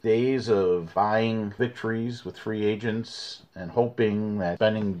days of buying victories with free agents and hoping that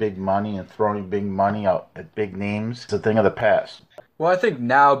spending big money and throwing big money out at big names is a thing of the past. Well, I think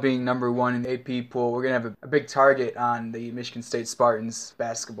now being number one in the AP poll, we're going to have a big target on the Michigan State Spartans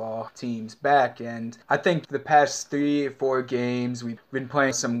basketball team's back. And I think the past 3 or 4 games, we've been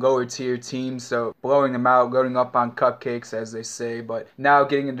playing some lower tier teams, so blowing them out, loading up on cupcakes, as they say. But now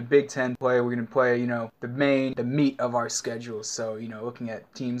getting into Big Ten play, we're going to play, the meat of our schedule. So, looking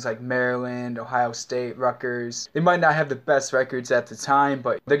at teams like Maryland, Ohio State, Rutgers, they might not have the best records at the time,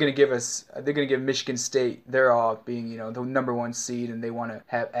 but they're going to give Michigan State their all, being, the number one seed, and they want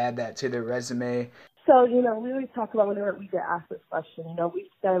to add that to their resume. So, we always talk about whenever we get asked this question, we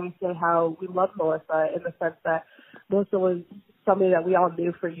say how we love Melissa in the sense that Melissa was somebody that we all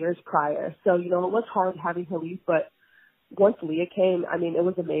knew for years prior. So, it was hard having her leave, but once Leah came, it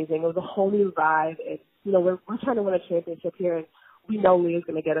was amazing. It was a whole new vibe. And, we're trying to win a championship here, and we know Leah's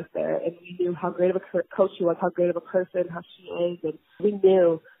going to get us there. And we knew how great of a coach she was, how great of a person, how she is. And we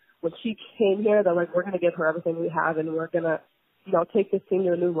knew when she came here that, we're going to give her everything we have, and we're going to take this team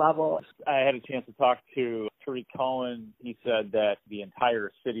to a new level. I had a chance to talk to Tariq Cohen. He said that the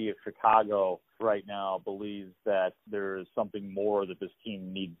entire city of Chicago right now believes that there is something more that this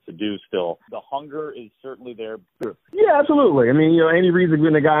team needs to do still. The hunger is certainly there. Yeah, absolutely. Andy Reid's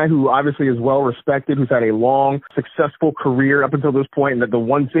been a guy who obviously is well respected, who's had a long, successful career up until this point, and that the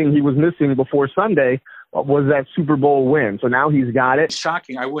one thing he was missing before Sunday was that Super Bowl win. So now he's got it. It's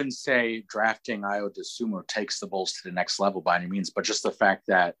shocking. I wouldn't say drafting Ayo Dosunmu takes the Bulls to the next level by any means, but just the fact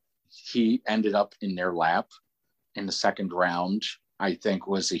that he ended up in their lap in the second round, I think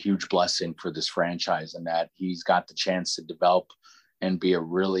was a huge blessing for this franchise, and that he's got the chance to develop and be a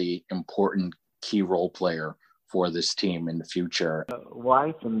really important key role player for this team in the future.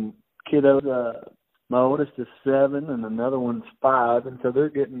 Wife and kiddos, my oldest is 7 and another one's 5, and so they're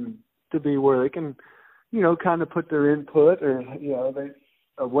getting to be where they can kind of put their input or,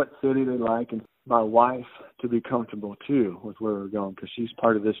 what city they like. And my wife to be comfortable, too, with where we're going, because she's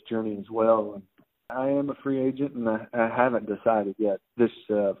part of this journey as well. And I am a free agent, and I haven't decided yet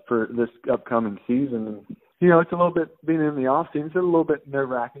for this upcoming season. And, it's a little bit, being in the off-season, it's a little bit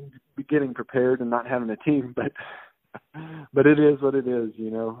nerve-wracking, getting prepared and not having a team, but it is what it is,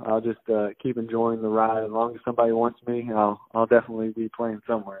 I'll just keep enjoying the ride. As long as somebody wants me, I'll definitely be playing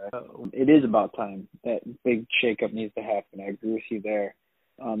somewhere. It is about time. That big shakeup needs to happen. I agree with you there.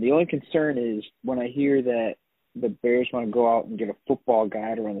 The only concern is when I hear that the Bears want to go out and get a football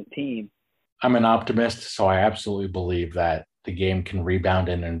guy to run the team. I'm an optimist, so I absolutely believe that the game can rebound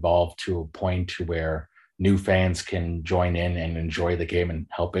and evolve to a point to where new fans can join in and enjoy the game and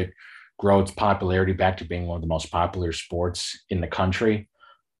help it grow its popularity back to being one of the most popular sports in the country.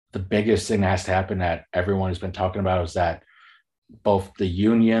 The biggest thing that has to happen that everyone has been talking about is that both the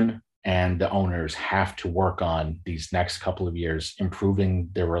union and the owners have to work on these next couple of years, improving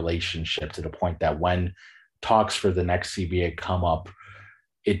their relationship to the point that when talks for the next CBA come up,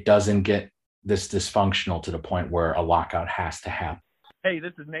 it doesn't get this dysfunctional to the point where a lockout has to happen. Hey,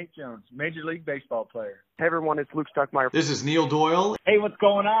 this is Nate Jones, Major League Baseball player. Hey, everyone, it's Luke Stuckmeyer. This is Neil Doyle. Hey, what's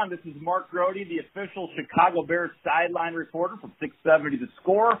going on? This is Mark Grody, the official Chicago Bears sideline reporter from 670 The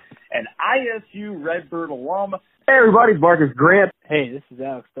Score, and ISU Redbird alum. Hey, everybody, it's Marcus Grant. Hey, this is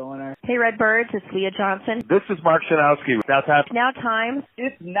Alex Dolinar. Hey, Redbirds, it's Leah Johnson. This is Mark Shanowski. Now time.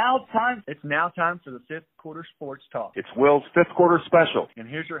 It's now time. It's now time for the Fifth Quarter Sports Talk. It's Will's Fifth Quarter Special. And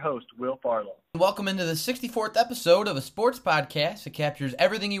here's your host, Will Farlow. Welcome into the 64th episode of a sports podcast that captures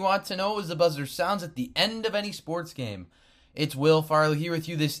everything you want to know as the buzzer sounds at the end of any sports game. It's Will Farlow here with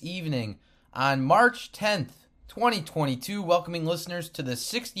you this evening on March 10th, 2022, welcoming listeners to the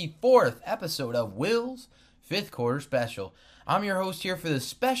 64th episode of Will's Fifth Quarter Special. I'm your host here for this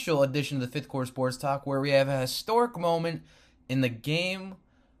special edition of the Fifth Quarter Sports Talk, where we have a historic moment in the game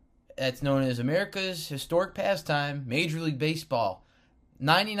that's known as America's historic pastime, Major League Baseball.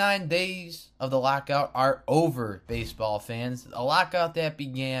 99 days of the lockout are over, baseball fans. A lockout that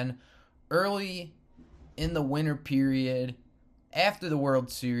began early in the winter period after the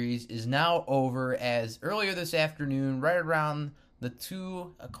World Series is now over, as earlier this afternoon, right around the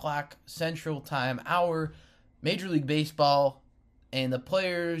 2 o'clock Central Time hour, Major League Baseball and the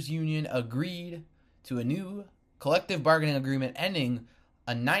Players Union agreed to a new collective bargaining agreement ending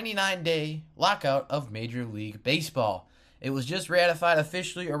a 99-day lockout of Major League Baseball. It was just ratified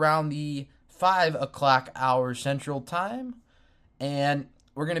officially around the 5 o'clock hour Central Time, and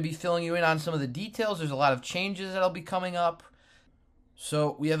we're going to be filling you in on some of the details. There's a lot of changes that'll be coming up.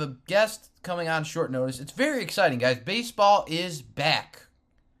 So we have a guest coming on short notice. It's very exciting, guys. Baseball is back.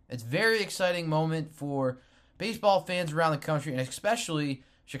 It's a very exciting moment for baseball fans around the country, and especially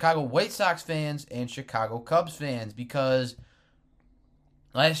Chicago White Sox fans and Chicago Cubs fans, because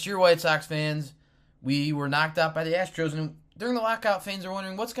last year, White Sox fans, we were knocked out by the Astros, and during the lockout, fans are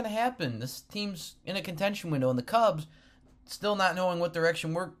wondering what's going to happen. This team's in a contention window, and the Cubs, still not knowing what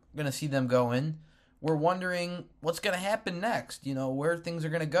direction we're going to see them go in, we're wondering what's going to happen next, where things are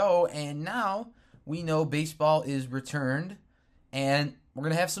going to go. And now we know baseball is returned, and we're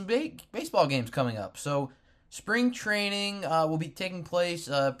going to have some big baseball games coming up. So spring training will be taking place.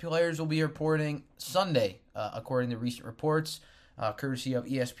 Players will be reporting Sunday, according to recent reports, courtesy of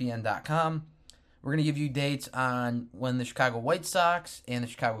ESPN.com. We're going to give you dates on when the Chicago White Sox and the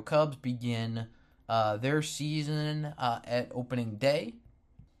Chicago Cubs begin their season at opening day.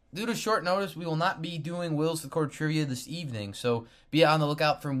 Due to short notice, we will not be doing Wheels to the Quarter trivia this evening, so be on the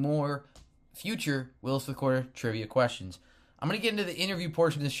lookout for more future Wheels to the Quarter trivia questions. I'm going to get into the interview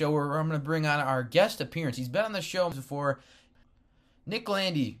portion of the show where I'm going to bring on our guest appearance. He's been on the show before. Nick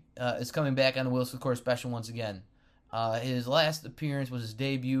Landy is coming back on the Wheels to the Quarter special once again. His last appearance was his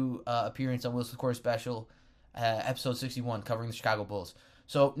debut appearance on Wheels to the Quarter special, episode 61, covering the Chicago Bulls.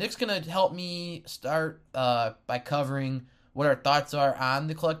 So Nick's going to help me start by covering what our thoughts are on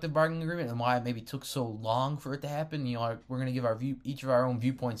the collective bargaining agreement and why it maybe took so long for it to happen. We're going to give each of our own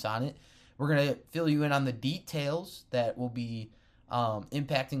viewpoints on it. We're going to fill you in on the details that will be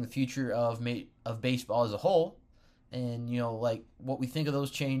impacting the future of baseball as a whole. And, like what we think of those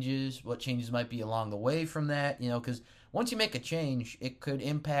changes, what changes might be along the way from that, because once you make a change, it could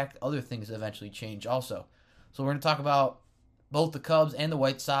impact other things that eventually change also. So we're going to talk about both the Cubs and the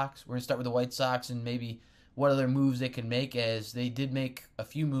White Sox. We're going to start with the White Sox and maybe what other moves they can make, as they did make a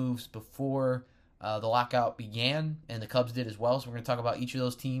few moves before the lockout began, and the Cubs did as well. So we're going to talk about each of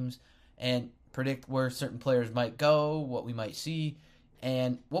those teams and predict where certain players might go, what we might see,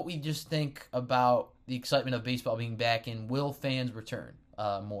 and what we just think about the excitement of baseball being back, and will fans return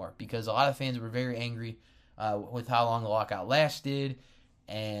more? Because a lot of fans were very angry with how long the lockout lasted,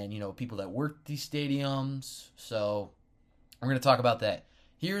 and people that worked these stadiums. So we're going to talk about that.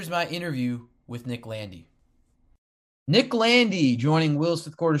 Here's my interview with Nick Landy. Nick Landy joining Will's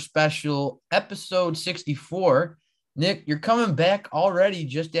Fifth Quarter Special, episode 64. Nick, you're coming back already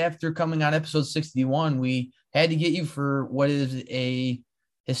just after coming on episode 61. We had to get you for what is a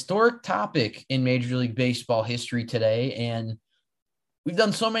historic topic in Major League Baseball history today, and we've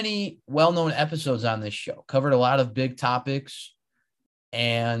done so many well-known episodes on this show, covered a lot of big topics,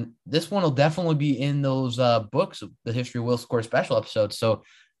 and this one will definitely be in those books of the history of Will's Fifth Quarter Special episodes. So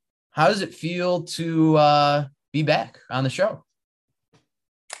how does it feel to be back on the show?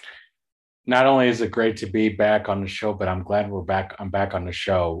 Not only is it great to be back on the show, but I'm glad I'm back on the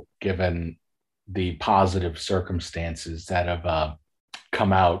show, given the positive circumstances that have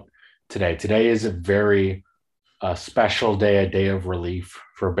come out today. Today is a very special day, a day of relief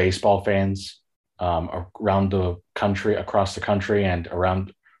for baseball fans around the country, across the country, and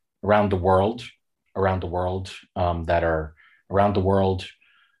around the world, that are around the world,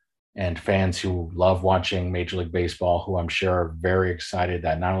 and fans who love watching Major League Baseball, who I'm sure are very excited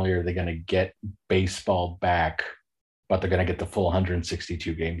that not only are they going to get baseball back, but they're going to get the full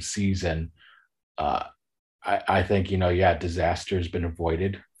 162 game season. I think, disaster has been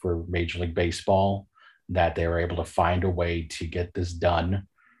avoided for Major League Baseball, that they were able to find a way to get this done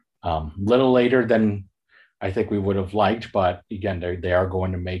a little later than I think we would have liked. But again, they are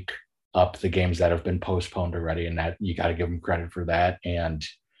going to make up the games that have been postponed already, and that you got to give them credit for that. And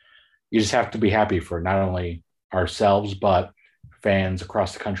you just have to be happy for not only ourselves, but fans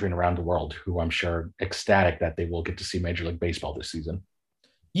across the country and around the world, who I'm sure are ecstatic that they will get to see Major League Baseball this season.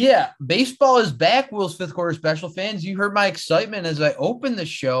 Yeah, baseball is back, Will's Fifth Quarter Special fans. You heard my excitement as I opened the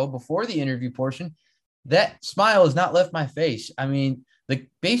show before the interview portion. That smile has not left my face. I mean, the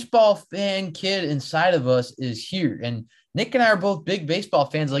baseball fan kid inside of us is here. And Nick and I are both big baseball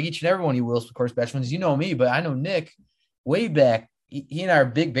fans, like each and every one of you Will's Fifth Quarter Special fans. You know me, but I know Nick way back. He and I are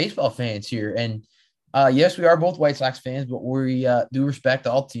big baseball fans here. And yes, we are both White Sox fans, but we do respect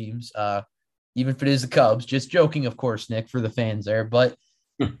all teams, even if it is the Cubs. Just joking, of course, Nick, for the fans there. But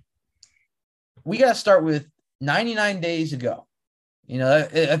we got to start with 99 days ago.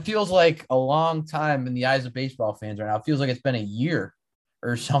 It feels like a long time in the eyes of baseball fans right now. It feels like it's been a year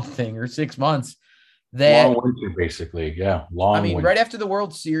or something, or 6 months. Long winter, basically. Yeah, winter. Right after the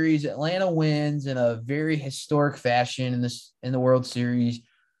World Series, Atlanta wins in a very historic fashion in the World Series.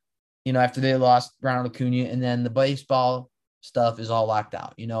 After they lost Ronald Acuna, and then the baseball stuff is all locked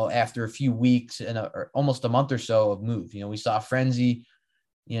out. After a few weeks and almost a month or so of move. We saw a frenzy.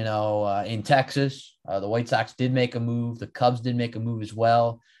 In Texas, the White Sox did make a move. The Cubs did make a move as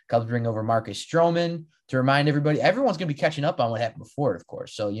well. Cubs bring over Marcus Stroman to remind everybody. Everyone's going to be catching up on what happened before, of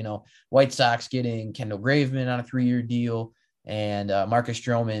course. So, White Sox getting Kendall Graveman on a 3-year deal and Marcus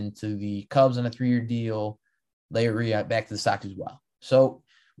Stroman to the Cubs on a 3-year deal. Larry back to the Sox as well. So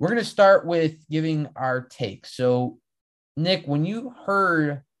we're going to start with giving our take. So, Nick, when you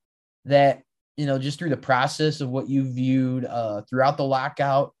heard that, just through the process of what you viewed throughout the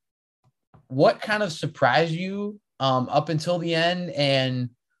lockout, what kind of surprised you up until the end? And,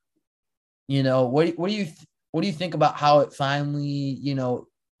 what do you think about how it finally,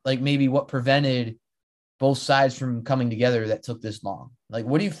 maybe what prevented both sides from coming together that took this long? Like,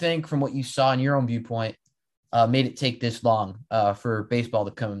 what do you think from what you saw in your own viewpoint made it take this long for baseball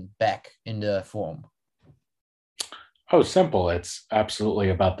to come back into form? Oh, simple. It's absolutely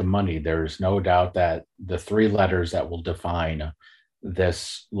about the money. There's no doubt that the 3 letters that will define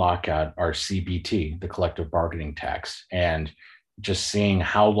this lockout are CBT, the collective bargaining tax. And just seeing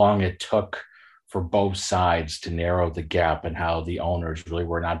how long it took for both sides to narrow the gap and how the owners really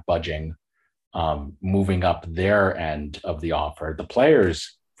were not budging, moving up their end of the offer. The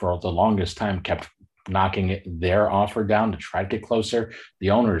players, for the longest time, kept knocking their offer down to try to get closer.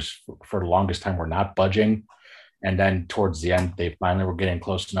 The owners, for the longest time, were not budging. And then towards the end, they finally were getting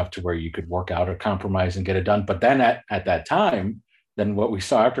close enough to where you could work out a compromise and get it done. But then at that time, then what we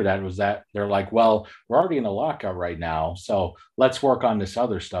saw after that was that they're like, well, we're already in a lockout right now, so let's work on this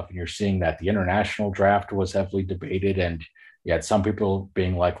other stuff. And you're seeing that the international draft was heavily debated, and you had some people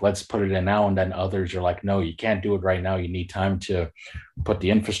being like, let's put it in now. And then others are like, no, you can't do it right now. You need time to put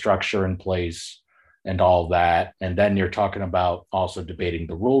the infrastructure in place and all that. And then you're talking about also debating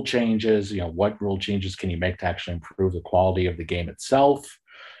the rule changes, what rule changes can you make to actually improve the quality of the game itself?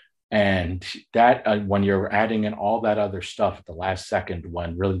 And that when you're adding in all that other stuff at the last second,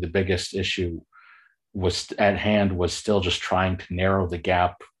 when really the biggest issue was at hand was still just trying to narrow the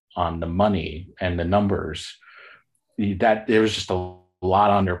gap on the money and the numbers, that there was just a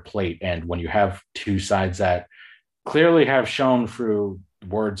lot on their plate. And when you have 2 sides that clearly have shown through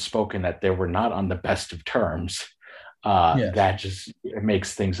words spoken that they were not on the best of terms, that just it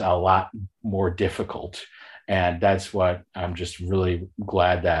makes things a lot more difficult. And that's what I'm just really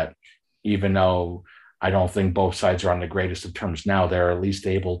glad that, even though I don't think both sides are on the greatest of terms now, they're at least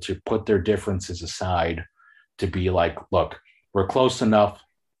able to put their differences aside to be like, look, we're close enough.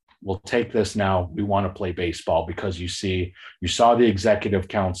 We'll take this now. We want to play baseball. Because you saw the executive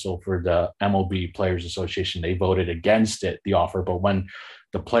council for the MLB Players Association, they voted against the offer. But when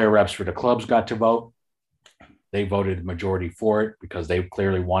the player reps for the clubs got to vote, they voted majority for it because they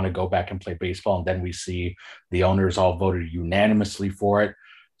clearly want to go back and play baseball. And then we see the owners all voted unanimously for it.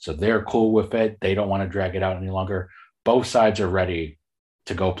 So they're cool with it. They don't want to drag it out any longer. Both sides are ready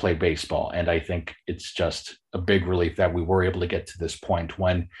to go play baseball. And I think it's just a big relief that we were able to get to this point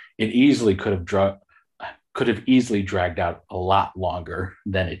when it easily could have easily dragged out a lot longer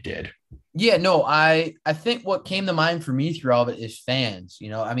than it did. Yeah, no, I think what came to mind for me through all of it is fans.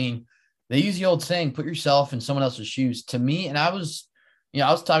 They use the old saying, put yourself in someone else's shoes. To me, and I was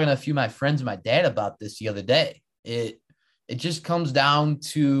talking to a few of my friends and my dad about this the other day. It just comes down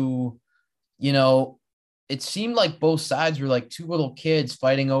to, it seemed like both sides were like 2 little kids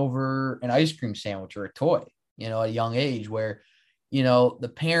fighting over an ice cream sandwich or a toy, at a young age where,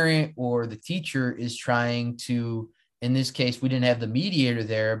 the parent or the teacher is trying to, in this case, we didn't have the mediator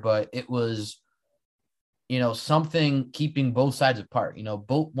there, but it was, something keeping both sides apart.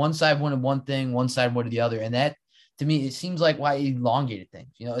 One side wanted one thing, one side wanted the other. And that, to me, it seems like why it elongated things.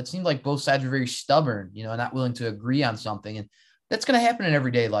 It seemed like both sides were very stubborn, not willing to agree on something. And that's going to happen in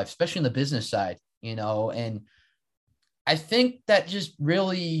everyday life, especially in the business side, and I think that just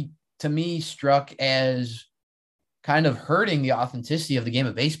really, to me, struck as kind of hurting the authenticity of the game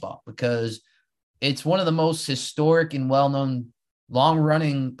of baseball, because it's one of the most historic and well-known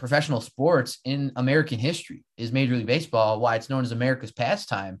long-running professional sports in American history is Major League Baseball, why it's known as America's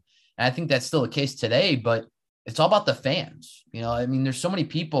pastime. And I think that's still the case today, but it's all about the fans. There's so many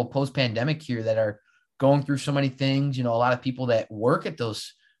people post-pandemic here that are going through so many things, a lot of people that work at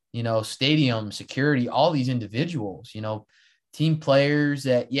those, stadium security, all these individuals, team players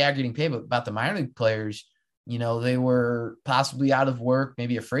that, are getting paid, but about the minor league players, they were possibly out of work,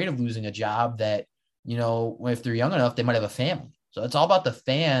 maybe afraid of losing a job that, if they're young enough, they might have a family. So it's all about the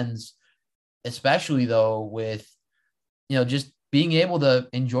fans, especially though with, just being able to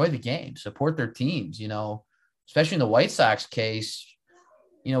enjoy the game, support their teams, especially in the White Sox case.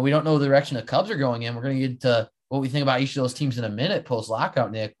 We don't know the direction the Cubs are going in. We're going to get to what we think about each of those teams in a minute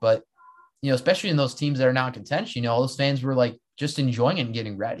post-lockout, Nick. But, especially in those teams that are now in contention, all those fans were like just enjoying it and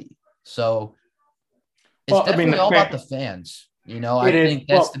getting ready. So it's definitely all about the fans, I think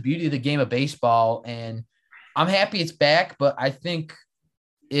that's the beauty of the game of baseball, and I'm happy it's back, but I think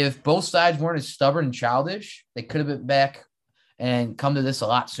if both sides weren't as stubborn and childish, they could have been back and come to this a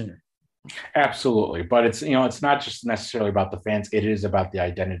lot sooner. Absolutely. But it's not just necessarily about the fans. It is about the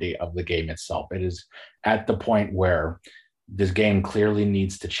identity of the game itself. It is at the point where this game clearly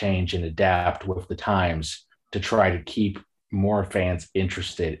needs to change and adapt with the times to try to keep more fans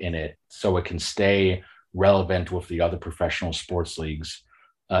interested in it so it can stay relevant with the other professional sports leagues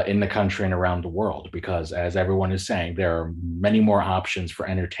in the country and around the world. Because as everyone is saying, there are many more options for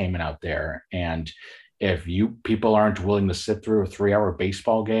entertainment out there. And if people aren't willing to sit through a 3-hour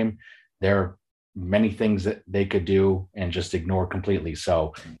baseball game, there are many things that they could do and just ignore completely.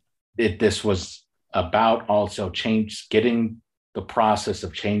 So this was about also getting the process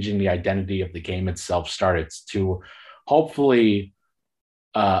of changing the identity of the game itself started to hopefully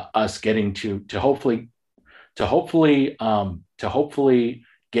us getting to hopefully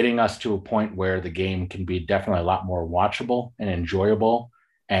getting us to a point where the game can be definitely a lot more watchable and enjoyable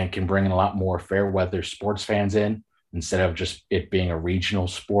and can bring in a lot more fair weather sports fans in instead of just it being a regional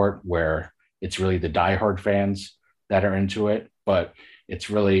sport where it's really the diehard fans that are into it. But it's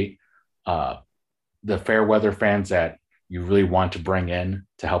really the fair weather fans that you really want to bring in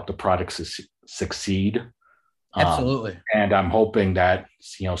to help the product succeed. Absolutely. And I'm hoping that,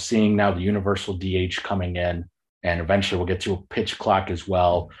 seeing now the universal DH coming in, and eventually we'll get to a pitch clock as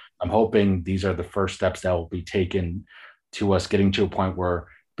well. I'm hoping these are the first steps that will be taken to us getting to a point where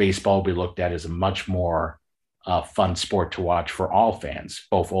baseball will be looked at as a much more fun sport to watch for all fans,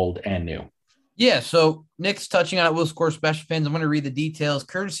 both old and new. Yeah, so Nick's touching on it. We'll score special fans. I'm going to read the details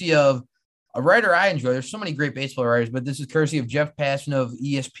courtesy of a writer I enjoy. There's so many great baseball writers, but this is courtesy of Jeff Passan of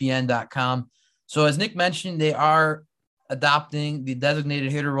ESPN.com. So as Nick mentioned, they are adopting the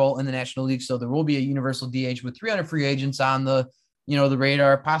designated hitter role in the National League. So there will be a universal DH with 300 free agents on the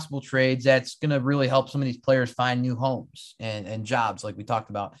radar, possible trades. That's going to really help some of these players find new homes and jobs like we talked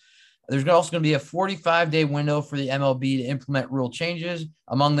about. There's also going to be a 45-day window for the MLB to implement rule changes.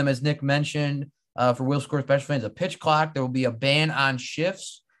 Among them, as Nick mentioned, for Will Score Special Fans, a pitch clock. There will be a ban on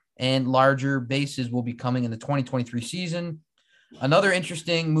shifts, and larger bases will be coming in the 2023 season. Another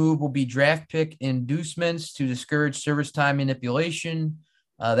interesting move will be draft pick inducements to discourage service time manipulation.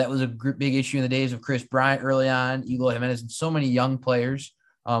 That was a big issue in the days of Chris Bryant early on, Eloy Jimenez, and so many young players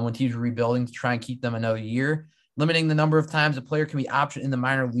when teams were rebuilding to try and keep them another year. Limiting the number of times a player can be optioned in the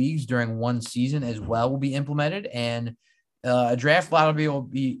minor leagues during one season as well will be implemented. And a draft lottery will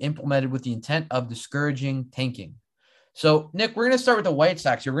be implemented with the intent of discouraging tanking. So, Nick, we're going to start with the White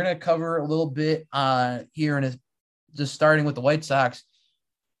Sox here. We're going to cover a little bit here and just starting with the White Sox.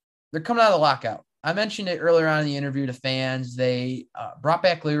 They're coming out of the lockout. I mentioned it earlier on in the interview to fans. They brought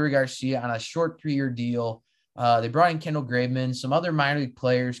back Leury Garcia on a short 3-year deal. They brought in Kendall Graveman, some other minor league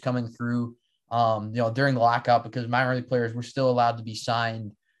players coming through, during the lockout because minor league players were still allowed to be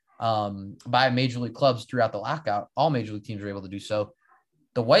signed by major league clubs throughout the lockout. All major league teams were able to do so.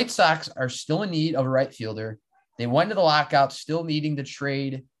 The White Sox are still in need of a right fielder. They went into the lockout still needing to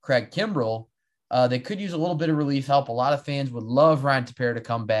trade Craig Kimbrell. They could use a little bit of relief help. A lot of fans would love Ryan Tepera to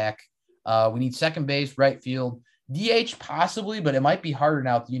come back. We need second base, right field, DH possibly, but it might be harder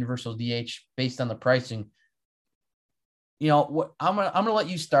now with the universal DH based on the pricing. I'm gonna let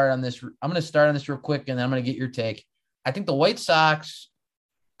you start on this. I'm gonna start on this real quick, and then I'm gonna get your take. I think the White Sox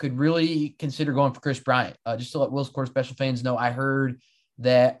could really consider going for Chris Bryant. Just to let Will Score Special fans know, I heard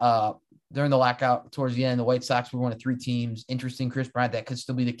that during the lockout towards the end, the White Sox were one of 3 teams interested in Chris Bryant. That could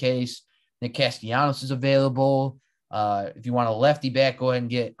still be the case. Nick Castellanos is available. If you want a lefty back, go ahead and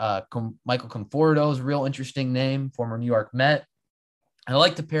get Michael Conforto is a real interesting name, former New York Met. I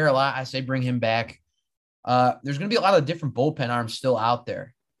like Tepera a lot. I say bring him back. There's going to be a lot of different bullpen arms still out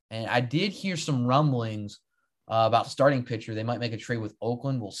there. And I did hear some rumblings about starting pitcher. They might make a trade with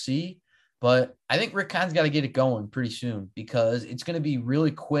Oakland. We'll see. But I think Rick Hahn's got to get it going pretty soon because it's going to be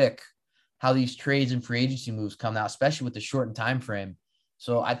really quick how these trades and free agency moves come out, especially with the shortened time frame.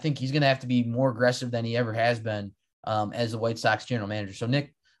 So I think he's going to have to be more aggressive than he ever has been as the White Sox general manager. So,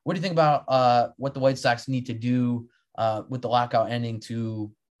 Nick, what do you think about what the White Sox need to do with the lockout ending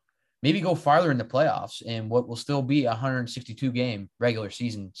to maybe go farther in the playoffs and what will still be a 162-game regular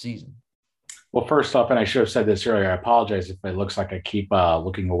season? Well, first off, and I should have said this earlier, I apologize if it looks like I keep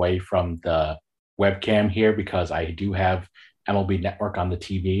looking away from the webcam here because I do have MLB Network on the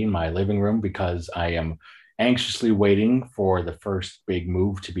TV in my living room because I am anxiously waiting for the first big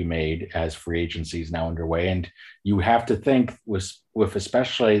move to be made as free agency is now underway. And you have to think with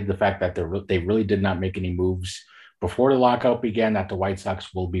especially the fact that they really did not make any moves before the lockout began, that the White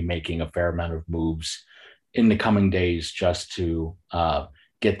Sox will be making a fair amount of moves in the coming days just to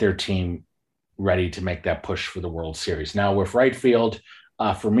get their team ready to make that push for the World Series. Now, with right field,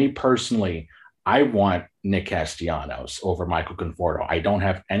 for me personally, I want Nick Castellanos over Michael Conforto. I don't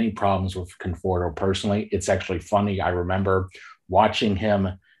have any problems with Conforto personally. It's actually funny. I remember watching him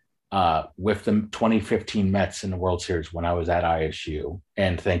with the 2015 Mets in the World Series when I was at ISU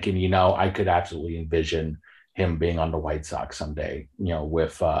and thinking, I could absolutely envision him being on the White Sox someday,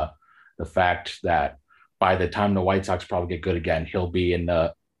 with the fact that by the time the White Sox probably get good again, he'll be in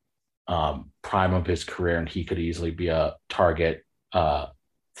the prime of his career and he could easily be a target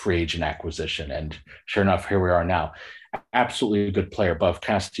free agent acquisition. And sure enough, here we are now. Absolutely a good player. Above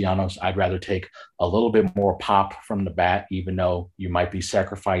Castellanos, I'd rather take a little bit more pop from the bat, even though you might be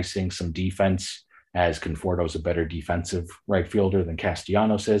sacrificing some defense, as Conforto's a better defensive right fielder than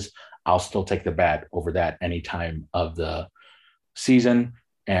Castellanos is. I'll still take the bat over that any time of the season.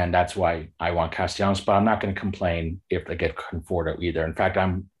 And that's why I want Castellanos, but I'm not going to complain if they get Conforto either. In fact,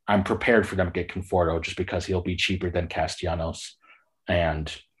 I'm prepared for them to get Conforto just because he'll be cheaper than Castellanos.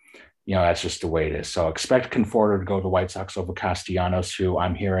 And, that's just the way it is. So expect Conforto to go to the White Sox over Castellanos, who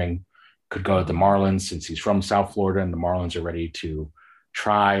I'm hearing could go to the Marlins since he's from South Florida and the Marlins are ready to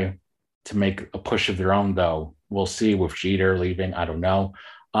try to make a push of their own, though. We'll see with Jeter leaving. I don't know.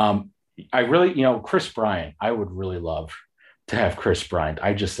 I really, Chris Bryant, I would really love to have Chris Bryant.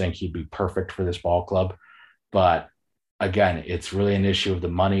 I just think he'd be perfect for this ball club. But again, it's really an issue of the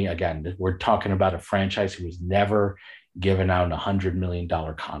money. Again, we're talking about a franchise who was never given out a $100 million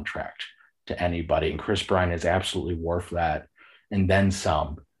contract to anybody. And Chris Bryant is absolutely worth that and then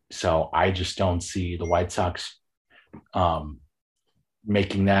some. So I just don't see the White Sox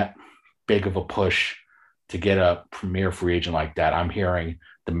making that big of a push to get a premier free agent like that. I'm hearing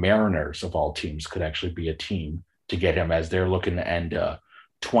the Mariners of all teams could actually be a team to get him, as they're looking to end a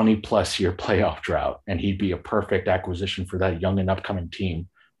 20-plus year playoff drought. And he'd be a perfect acquisition for that young and upcoming team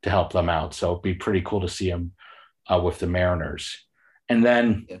to help them out. So it'd be pretty cool to see him with the Mariners. And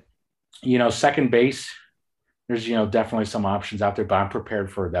then, second base, there's, definitely some options out there, but I'm prepared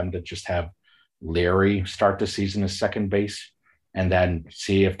for them to just have Leary start the season as second base and then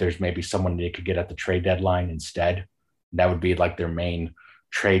see if there's maybe someone they could get at the trade deadline instead. That would be like their main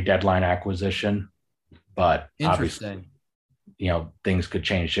trade deadline acquisition. But obviously, things could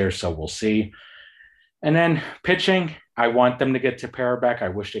change there. So we'll see. And then pitching, I want them to get Tepera back. I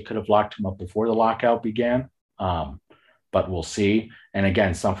wish they could have locked him up before the lockout began. But we'll see. And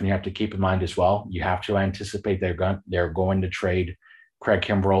again, something you have to keep in mind as well. You have to anticipate they're going to trade Craig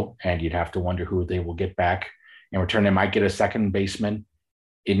Kimbrell, and you'd have to wonder who they will get back in return. They might get a second baseman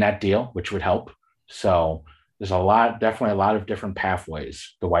in that deal, which would help. So there's definitely a lot of different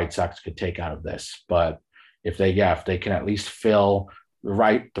pathways the White Sox could take out of this. But if they can at least fill the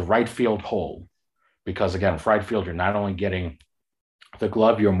right field hole, because again, for right field, you're not only getting the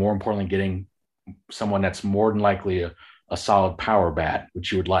glove, you're more importantly getting someone that's more than likely a solid power bat,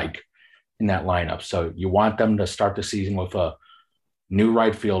 which you would like in that lineup. So you want them to start the season with a new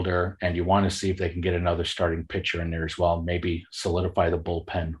right fielder, and you want to see if they can get another starting pitcher in there as well, maybe solidify the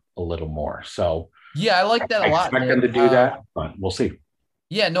bullpen a little more. So yeah, I like that a lot. I expect them to do that, but we'll see.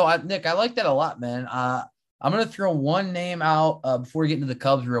 Yeah, no, Nick, I like that a lot, man. I'm going to throw one name out before we get into the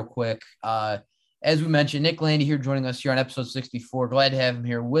Cubs real quick. As we mentioned, Nick Landy here joining us here on episode 64. Glad to have him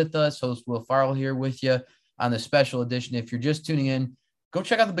here with us. Host Will Farrell here with you on the special edition. If you're just tuning in, go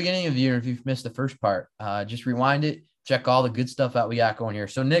check out the beginning of the year if you've missed the first part. Just rewind it, check all the good stuff out we got going here.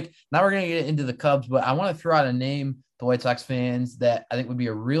 So, Nick, now we're going to get into the Cubs, but I want to throw out a name to White Sox fans that I think would be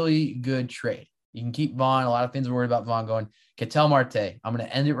a really good trade. You can keep Vaughn. A lot of fans are worried about Vaughn going. Ketel Marte. I'm going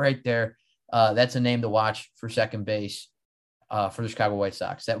to end it right there. That's a name to watch for second base. For the Chicago White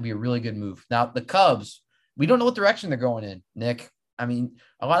Sox. That would be a really good move. Now, the Cubs, we don't know what direction they're going in, Nick. I mean,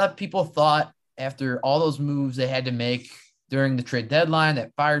 a lot of people thought after all those moves they had to make during the trade deadline,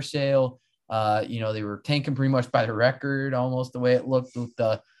 that fire sale, they were tanking pretty much by the record, almost the way it looked with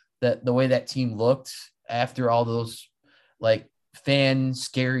the way that team looked after all those like fan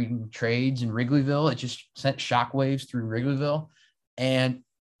scary trades in Wrigleyville. It just sent shockwaves through Wrigleyville. And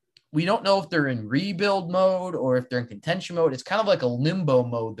we don't know if they're in rebuild mode or if they're in contention mode. It's kind of like a limbo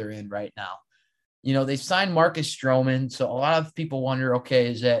mode they're in right now. They signed Marcus Stroman. So a lot of people wonder, okay,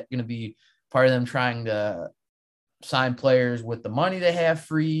 is that going to be part of them trying to sign players with the money they have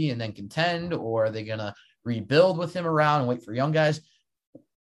free and then contend, or are they going to rebuild with him around and wait for young guys?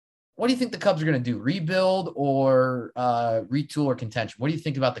 What do you think the Cubs are going to do? Rebuild or retool or contention? What do you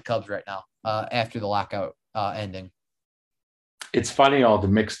think about the Cubs right now after the lockout ending? It's funny, all the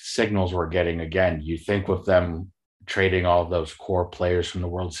mixed signals we're getting. Again, you think with them trading all of those core players from the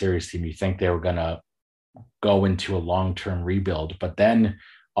World Series team, you think they were going to go into a long-term rebuild. But then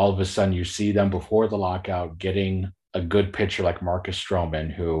all of a sudden you see them before the lockout getting a good pitcher like Marcus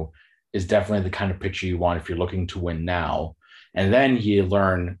Stroman, who is definitely the kind of pitcher you want if you're looking to win now. And then you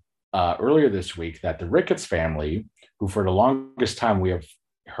learn earlier this week that the Ricketts family, who for the longest time we have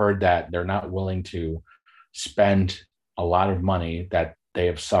heard that they're not willing to spend a lot of money, that they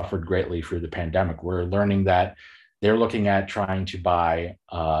have suffered greatly through the pandemic. We're learning that they're looking at trying to buy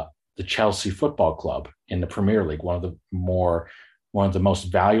the Chelsea Football Club in the Premier League, one of the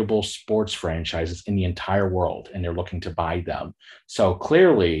most valuable sports franchises in the entire world, and they're looking to buy them. So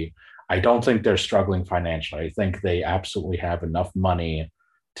clearly, I don't think they're struggling financially. I think they absolutely have enough money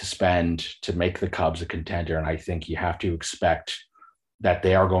to spend to make the Cubs a contender, and I think you have to expect that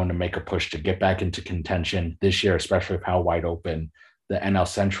they are going to make a push to get back into contention this year, especially with how wide open the NL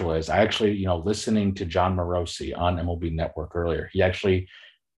Central is. I actually, listening to John Morosi on MLB Network earlier, he actually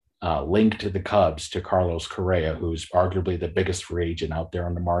linked the Cubs to Carlos Correa, who's arguably the biggest free agent out there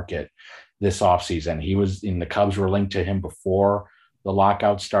on the market this offseason. The Cubs were linked to him before the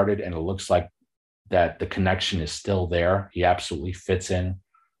lockout started, and it looks like that the connection is still there. He absolutely fits in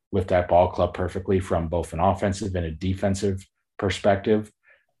with that ball club perfectly from both an offensive and a defensive perspective.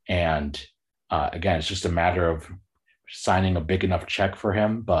 And again, it's just a matter of signing a big enough check for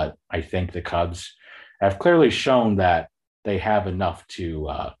him. But I think the Cubs have clearly shown that they have enough to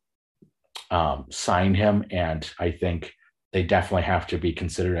sign him. And I think they definitely have to be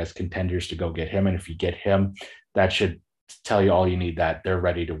considered as contenders to go get him. And if you get him, that should tell you all you need, that they're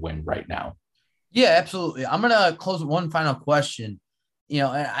ready to win right now. Yeah, absolutely. I'm going to close with one final question. And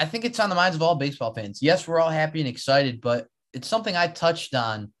I think it's on the minds of all baseball fans. Yes, we're all happy and excited, but it's something I touched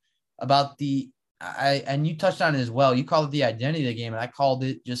on about and you touched on it as well. You called it the identity of the game, and I called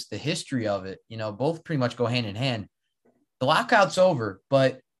it just the history of it. Both pretty much go hand in hand. The lockout's over,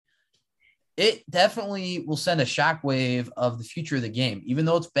 but it definitely will send a shockwave of the future of the game. Even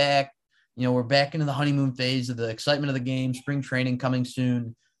though it's back, we're back into the honeymoon phase of the excitement of the game, spring training coming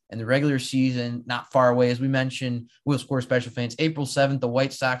soon, and the regular season not far away. As we mentioned, we'll score special fans. April 7th, the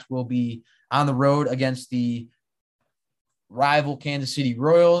White Sox will be on the road against the rival Kansas City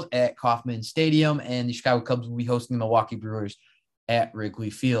Royals at Kauffman Stadium, and the Chicago Cubs will be hosting the Milwaukee Brewers at Wrigley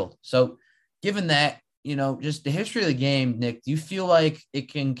Field. So given that, just the history of the game, Nick, do you feel like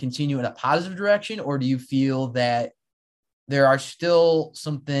it can continue in a positive direction, or do you feel that there are still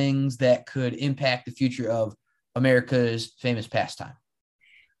some things that could impact the future of America's famous pastime?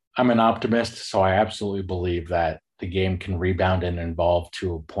 I'm an optimist, so I absolutely believe that the game can rebound and evolve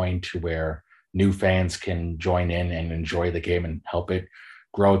to a point to where new fans can join in and enjoy the game and help it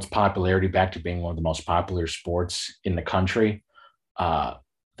grow its popularity back to being one of the most popular sports in the country.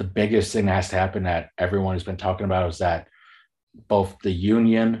 The biggest thing that has to happen that everyone has been talking about is that both the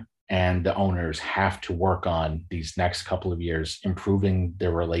union and the owners have to work on these next couple of years, improving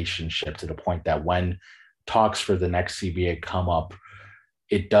their relationship to the point that when talks for the next CBA come up,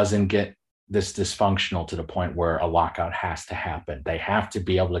 it doesn't get this dysfunctional to the point where a lockout has to happen. They have to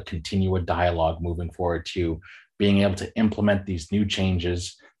be able to continue a dialogue moving forward to being able to implement these new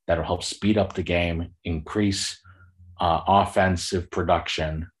changes that will help speed up the game, increase offensive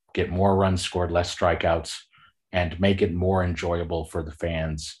production, get more runs scored, less strikeouts, and make it more enjoyable for the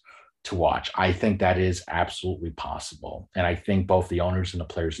fans to watch. I think that is absolutely possible. And I think both the owners and the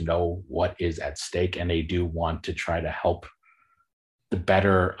players know what is at stake, and they do want to try to help the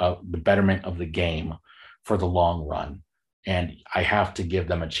betterment of the game for the long run. And I have to give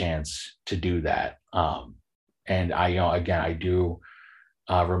them a chance to do that. And I do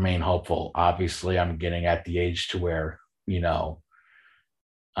remain hopeful. Obviously, I'm getting at the age to where,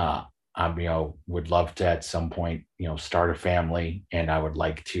 I would love to at some point, start a family, and I would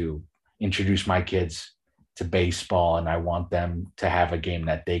like to introduce my kids to baseball, and I want them to have a game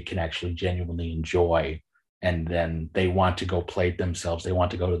that they can actually genuinely enjoy. And then they want to go play it themselves. They want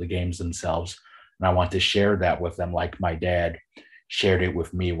to go to the games themselves. And I want to share that with them, like my dad shared it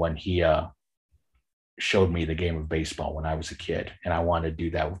with me when he showed me the game of baseball when I was a kid. And I want to do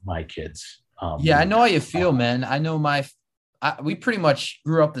that with my kids. I know how you feel, man. I know we pretty much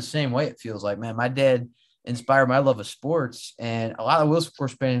grew up the same way, it feels like, man. My dad inspired my love of sports. And a lot of Will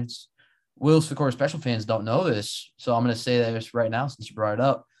Secor special fans don't know this. So I'm going to say this right now since you brought it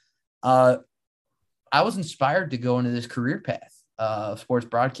up. I was inspired to go into this career path of sports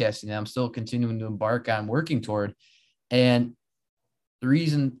broadcasting that I'm still continuing to embark on working toward. And the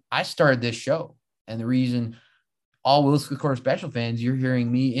reason I started this show, and the reason all Will Secor special fans, you're hearing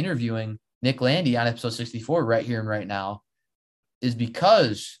me interviewing Nick Landy on episode 64 right here and right now, is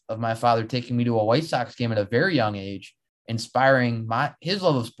because of my father taking me to a White Sox game at a very young age, inspiring his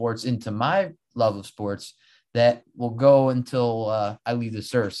love of sports into my love of sports that will go until I leave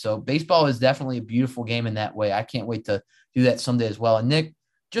this earth. So baseball is definitely a beautiful game in that way. I can't wait to do that someday as well. And Nick,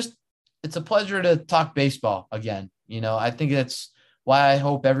 it's a pleasure to talk baseball again. I think that's why I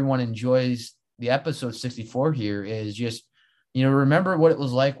hope everyone enjoys the episode 64 here is just, remember what it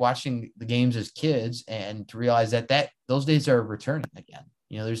was like watching the games as kids and to realize that those days are returning again.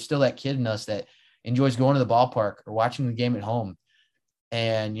 There's still that kid in us that enjoys going to the ballpark or watching the game at home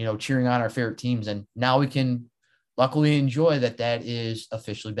and, cheering on our favorite teams. And now we can luckily enjoy that is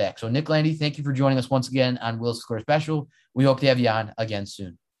officially back. So Nick Landy, thank you for joining us once again on Will's Score Special. We hope to have you on again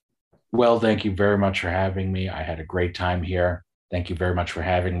soon. Well, thank you very much for having me. I had a great time here. Thank you very much for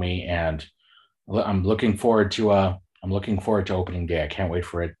having me. And I'm looking forward to opening day. I can't wait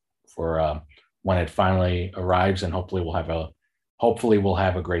for when it finally arrives, and hopefully we'll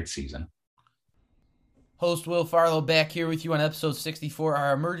have a great season. Host Will Farlow back here with you on episode 64,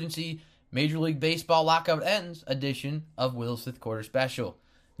 our emergency Major League Baseball Lockout Ends edition of Will's Fifth Quarter Special.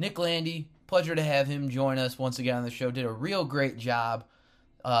 Nick Landy, pleasure to have him join us once again on the show. Did a real great job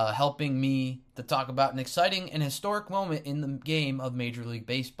helping me to talk about an exciting and historic moment in the game of Major League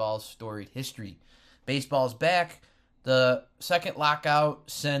Baseball's storied history. Baseball's back. The second lockout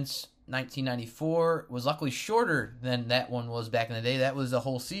since 1994 was luckily shorter than that one was back in the day. That was a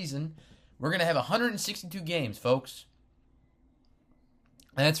whole season. We're going to have 162 games, folks.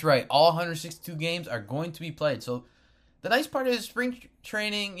 That's right. All 162 games are going to be played. So the nice part is spring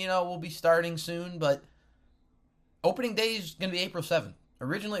training, will be starting soon, but opening day is going to be April 7th.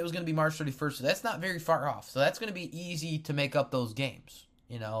 Originally, it was going to be March 31st, so that's not very far off. So that's going to be easy to make up those games.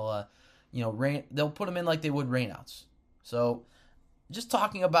 They'll put them in like they would rainouts. So just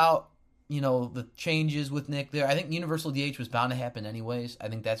talking about, the changes with Nick there. I think Universal DH was bound to happen anyways. I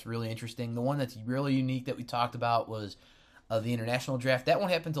think that's really interesting. The one that's really unique that we talked about was the international draft. That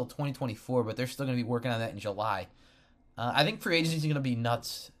won't happen until 2024, but they're still going to be working on that in July. I think free agency is going to be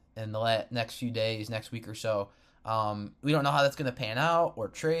nuts in the next few days, next week or so. We don't know how that's going to pan out or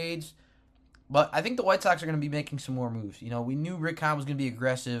trades, but I think the White Sox are going to be making some more moves. We knew Rick Hahn was going to be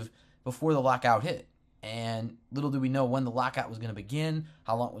aggressive before the lockout hit, and little did we know when the lockout was going to begin,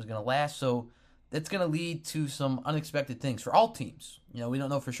 how long it was going to last, so that's going to lead to some unexpected things for all teams. We don't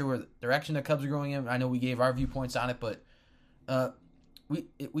know for sure where the direction the Cubs are going in. I know we gave our viewpoints on it, but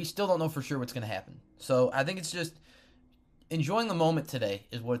we still don't know for sure what's going to happen. So I think it's just enjoying the moment today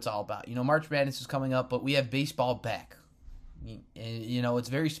is what it's all about. March Madness is coming up, but we have baseball back. It's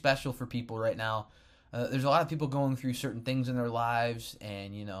very special for people right now. There's a lot of people going through certain things in their lives,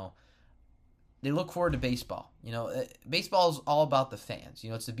 and, they look forward to baseball. Baseball is all about the fans.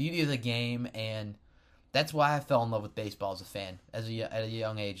 It's the beauty of the game, and that's why I fell in love with baseball as a fan at a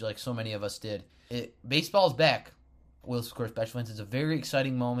young age, like so many of us did. Baseball's back. Will's Score Special Fans. It's a very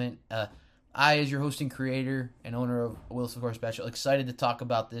exciting moment. I, as your hosting creator and owner of Will's Score Special, excited to talk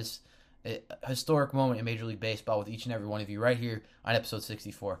about this historic moment in Major League Baseball with each and every one of you right here on episode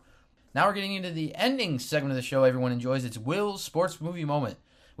 64. Now we're getting into the ending segment of the show everyone enjoys. It's Will's Sports Movie Moment.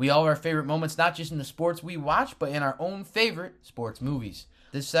 We all have our favorite moments, not just in the sports we watch, but in our own favorite sports movies.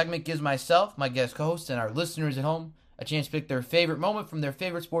 This segment gives myself, my guest co-hosts, and our listeners at home a chance to pick their favorite moment from their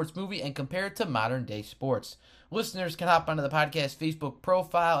favorite sports movie and compare it to modern-day sports. Listeners can hop onto the podcast Facebook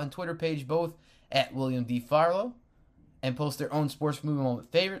profile and Twitter page, both at William D. Farlow, and post their own sports movie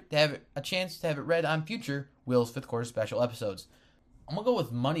moment favorite to have a chance to have it read on future Will's Fifth Quarter Special episodes. I'm going to go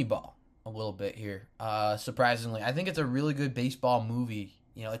with Moneyball a little bit here, surprisingly. I think it's a really good baseball movie.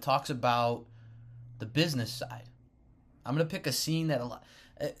 It talks about the business side. I'm going to pick a scene that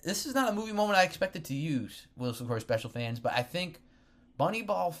this is not a movie moment I expected to use, Will's Fifth Quarter Special fans, but I think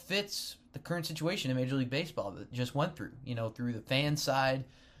Moneyball fits the current situation in Major League Baseball that just went through, through the fan side,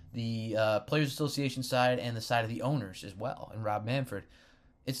 the Players Association side, and the side of the owners as well, and Rob Manfred.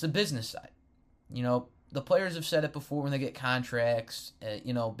 It's the business side. The players have said it before when they get contracts.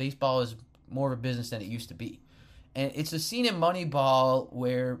 Baseball is more of a business than it used to be. And it's a scene in Moneyball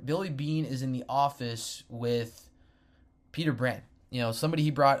where Billy Beane is in the office with Peter Brand, somebody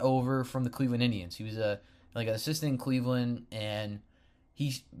he brought over from the Cleveland Indians. He was an assistant in Cleveland, and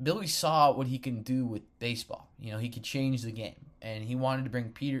Billy saw what he can do with baseball. He could change the game, and he wanted to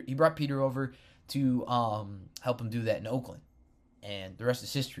bring Peter. He brought Peter over to help him do that in Oakland, and the rest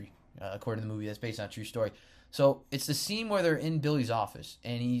is history, according to the movie. That's based on a true story. So it's the scene where they're in Billy's office,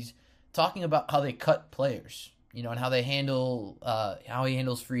 and he's talking about how they cut players, and how they handle how he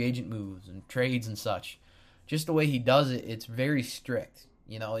handles free agent moves and trades and such. Just the way he does it, it's very strict,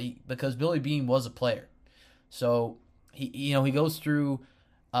 because Billy Beane was a player. So he goes through,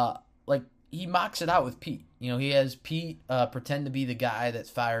 he mocks it out with Pete. He has Pete pretend to be the guy that's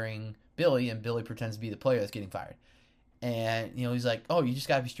firing Billy, and Billy pretends to be the player that's getting fired. And, he's like, oh, you just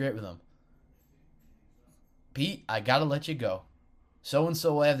got to be straight with him. Pete, I got to let you go.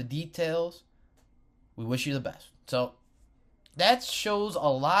 So-and-so will have the details. We wish you the best. So that shows a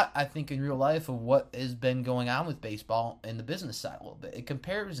lot, I think, in real life of what has been going on with baseball and the business side a little bit. It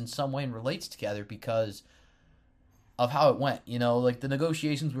compares in some way and relates together because of how it went. Like the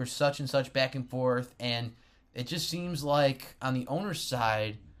negotiations were such and such back and forth, and it just seems like on the owner's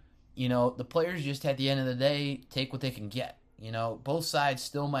side, the players just at the end of the day take what they can get. Both sides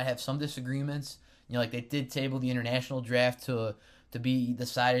still might have some disagreements. Like they did table the international draft to be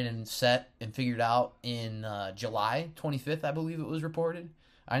decided and set and figured out in July 25th, I believe it was reported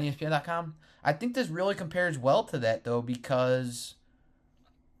on ESPN.com. I think this really compares well to that, though, because,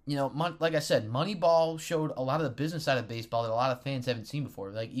 like I said, Moneyball showed a lot of the business side of baseball that a lot of fans haven't seen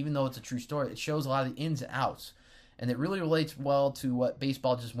before. Like, even though it's a true story, it shows a lot of the ins and outs. And it really relates well to what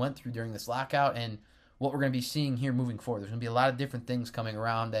baseball just went through during this lockout and what we're going to be seeing here moving forward. There's going to be a lot of different things coming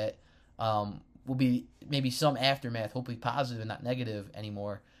around that will be maybe some aftermath, hopefully positive and not negative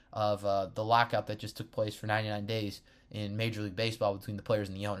anymore, of the lockout that just took place for 99 days in Major League Baseball between the players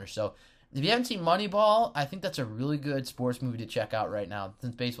and the owners. So if you haven't seen Moneyball, I think that's a really good sports movie to check out right now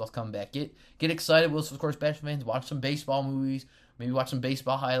since baseball's coming back. Get excited, Wilson, of course, baseball fans. Watch some baseball movies. Maybe watch some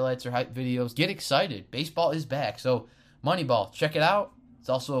baseball highlights or hype videos. Get excited. Baseball is back. So Moneyball, check it out. It's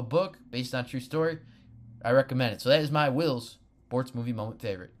also a book based on a true story. I recommend it. So that is my Will's sports movie moment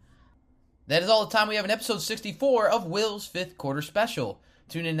favorite. That is all the time we have in episode 64 of Will's Fifth Quarter Special.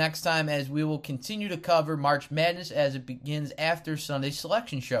 Tune in next time as we will continue to cover March Madness as it begins after Sunday's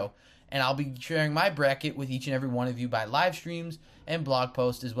selection show. And I'll be sharing my bracket with each and every one of you by live streams and blog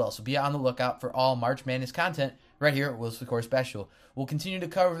posts as well. So be on the lookout for all March Madness content right here at Will's Fifth Quarter Special. We'll continue to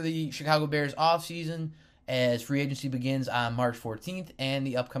cover the Chicago Bears offseason as free agency begins on March 14th and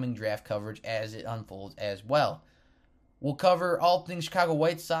the upcoming draft coverage as it unfolds as well. We'll cover all things Chicago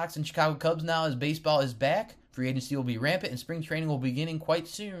White Sox and Chicago Cubs now as baseball is back. Free agency will be rampant and spring training will be beginning quite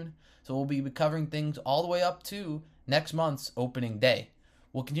soon. So we'll be covering things all the way up to next month's opening day.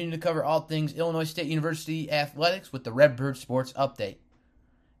 We'll continue to cover all things Illinois State University athletics with the Redbird Sports Update.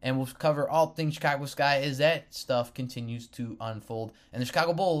 And we'll cover all things Chicago Sky as that stuff continues to unfold. And the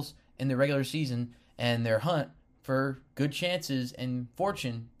Chicago Bulls in the regular season and their hunt for good chances and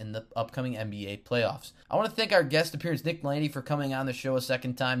fortune in the upcoming NBA playoffs. I want to thank our guest appearance, Nick Landy, for coming on the show a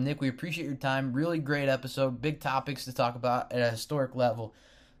second time. Nick, we appreciate your time. Really great episode. Big topics to talk about at a historic level.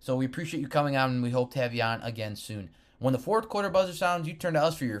 So we appreciate you coming on, and we hope to have you on again soon. When the fourth quarter buzzer sounds, you turn to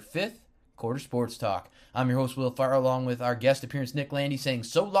us for your fifth quarter sports talk. I'm your host, Will Farr, along with our guest appearance, Nick Landy, saying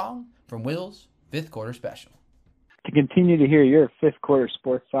so long from Will's Fifth Quarter Special. To continue to hear your fifth quarter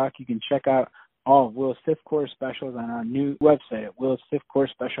sports talk, you can check out all of Will's Fifth Quarter Specials on our new website at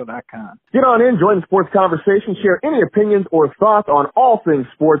willsfifthquarterspecial.com. Get on in, join the sports conversation, share any opinions or thoughts on all things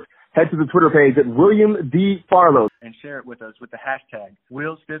sports. Head to the Twitter page at William D. Farlow. And share it with us with the hashtag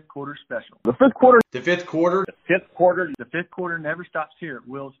Will's Fifth Quarter Special. The fifth quarter. The fifth quarter. The fifth quarter. The fifth quarter never stops here at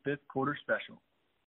Will's Fifth Quarter Special.